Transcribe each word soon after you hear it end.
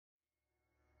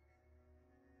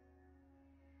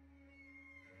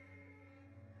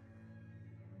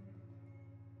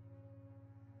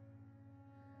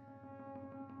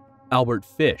Albert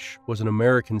Fish was an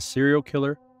American serial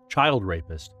killer, child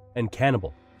rapist, and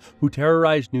cannibal who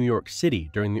terrorized New York City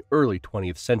during the early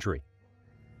 20th century.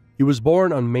 He was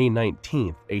born on May 19,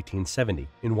 1870,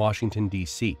 in Washington,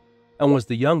 D.C., and was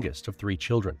the youngest of 3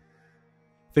 children.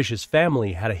 Fish's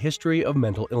family had a history of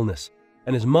mental illness,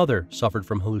 and his mother suffered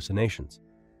from hallucinations.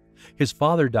 His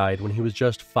father died when he was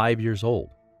just 5 years old,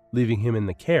 leaving him in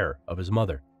the care of his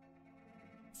mother.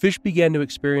 Fish began to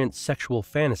experience sexual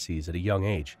fantasies at a young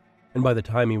age, and by the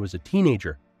time he was a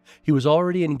teenager, he was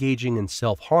already engaging in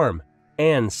self-harm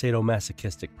and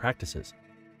sadomasochistic practices.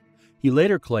 He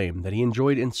later claimed that he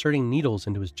enjoyed inserting needles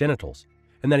into his genitals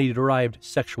and that he derived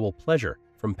sexual pleasure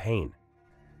from pain.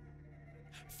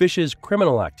 Fish's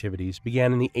criminal activities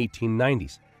began in the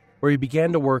 1890s, where he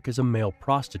began to work as a male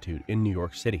prostitute in New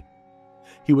York City.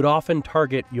 He would often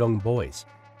target young boys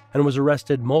and was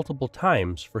arrested multiple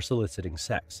times for soliciting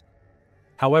sex.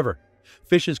 However,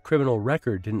 Fish's criminal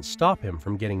record didn't stop him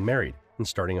from getting married and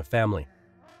starting a family.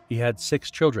 He had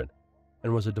 6 children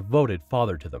and was a devoted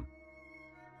father to them.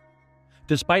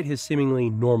 Despite his seemingly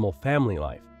normal family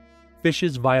life,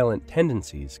 Fish's violent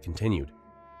tendencies continued.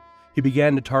 He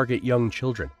began to target young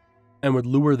children and would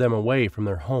lure them away from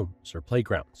their homes or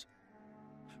playgrounds.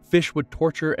 Fish would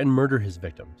torture and murder his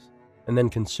victims and then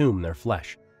consume their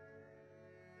flesh.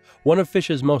 One of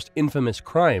Fish's most infamous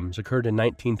crimes occurred in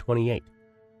 1928,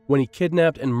 when he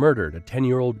kidnapped and murdered a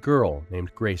 10-year-old girl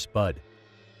named Grace Budd.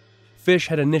 Fish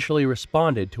had initially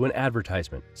responded to an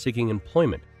advertisement seeking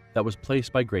employment that was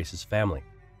placed by Grace's family.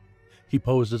 He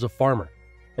posed as a farmer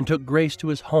and took Grace to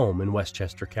his home in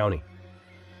Westchester County.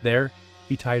 There,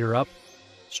 he tied her up,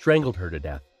 strangled her to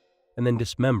death, and then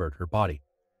dismembered her body.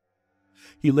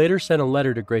 He later sent a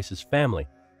letter to Grace's family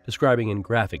describing in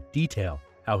graphic detail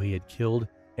how he had killed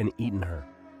and eaten her.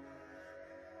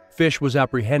 Fish was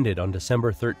apprehended on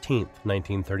December 13,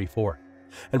 1934,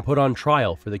 and put on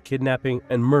trial for the kidnapping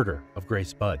and murder of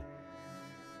Grace Budd.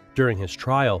 During his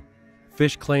trial,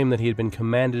 Fish claimed that he had been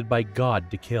commanded by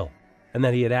God to kill, and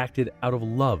that he had acted out of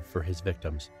love for his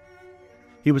victims.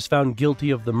 He was found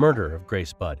guilty of the murder of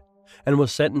Grace Budd and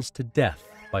was sentenced to death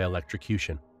by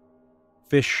electrocution.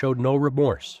 Fish showed no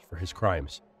remorse for his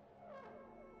crimes.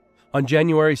 On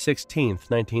January 16,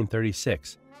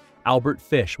 1936, Albert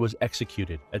Fish was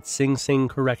executed at Sing Sing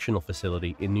Correctional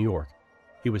Facility in New York.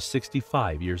 He was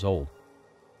 65 years old.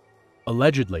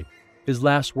 Allegedly, his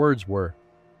last words were,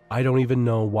 "I don't even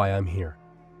know why I'm here."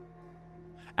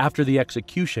 After the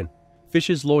execution,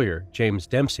 Fish's lawyer, James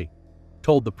Dempsey,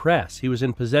 told the press he was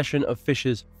in possession of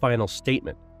Fish's final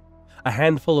statement, a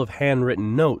handful of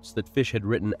handwritten notes that Fish had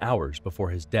written hours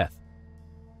before his death.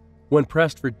 When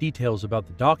pressed for details about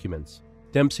the documents,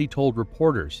 Dempsey told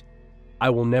reporters, "I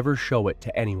will never show it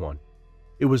to anyone.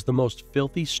 It was the most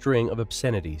filthy string of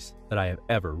obscenities that I have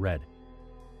ever read."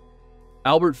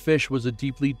 Albert Fish was a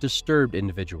deeply disturbed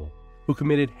individual who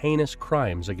committed heinous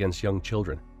crimes against young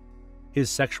children. His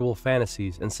sexual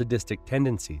fantasies and sadistic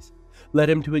tendencies led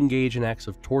him to engage in acts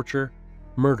of torture,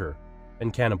 murder,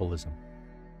 and cannibalism.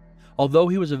 Although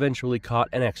he was eventually caught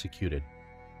and executed,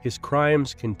 his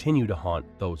crimes continue to haunt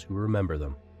those who remember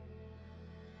them.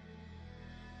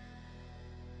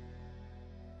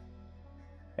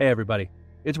 Hey everybody,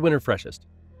 it's Winter Freshest.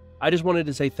 I just wanted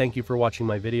to say thank you for watching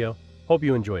my video. Hope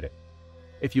you enjoyed it.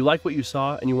 If you like what you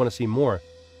saw and you want to see more,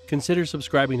 consider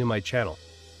subscribing to my channel,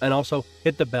 and also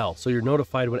hit the bell so you're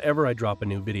notified whenever I drop a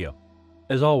new video.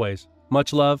 As always,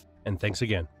 much love and thanks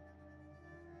again.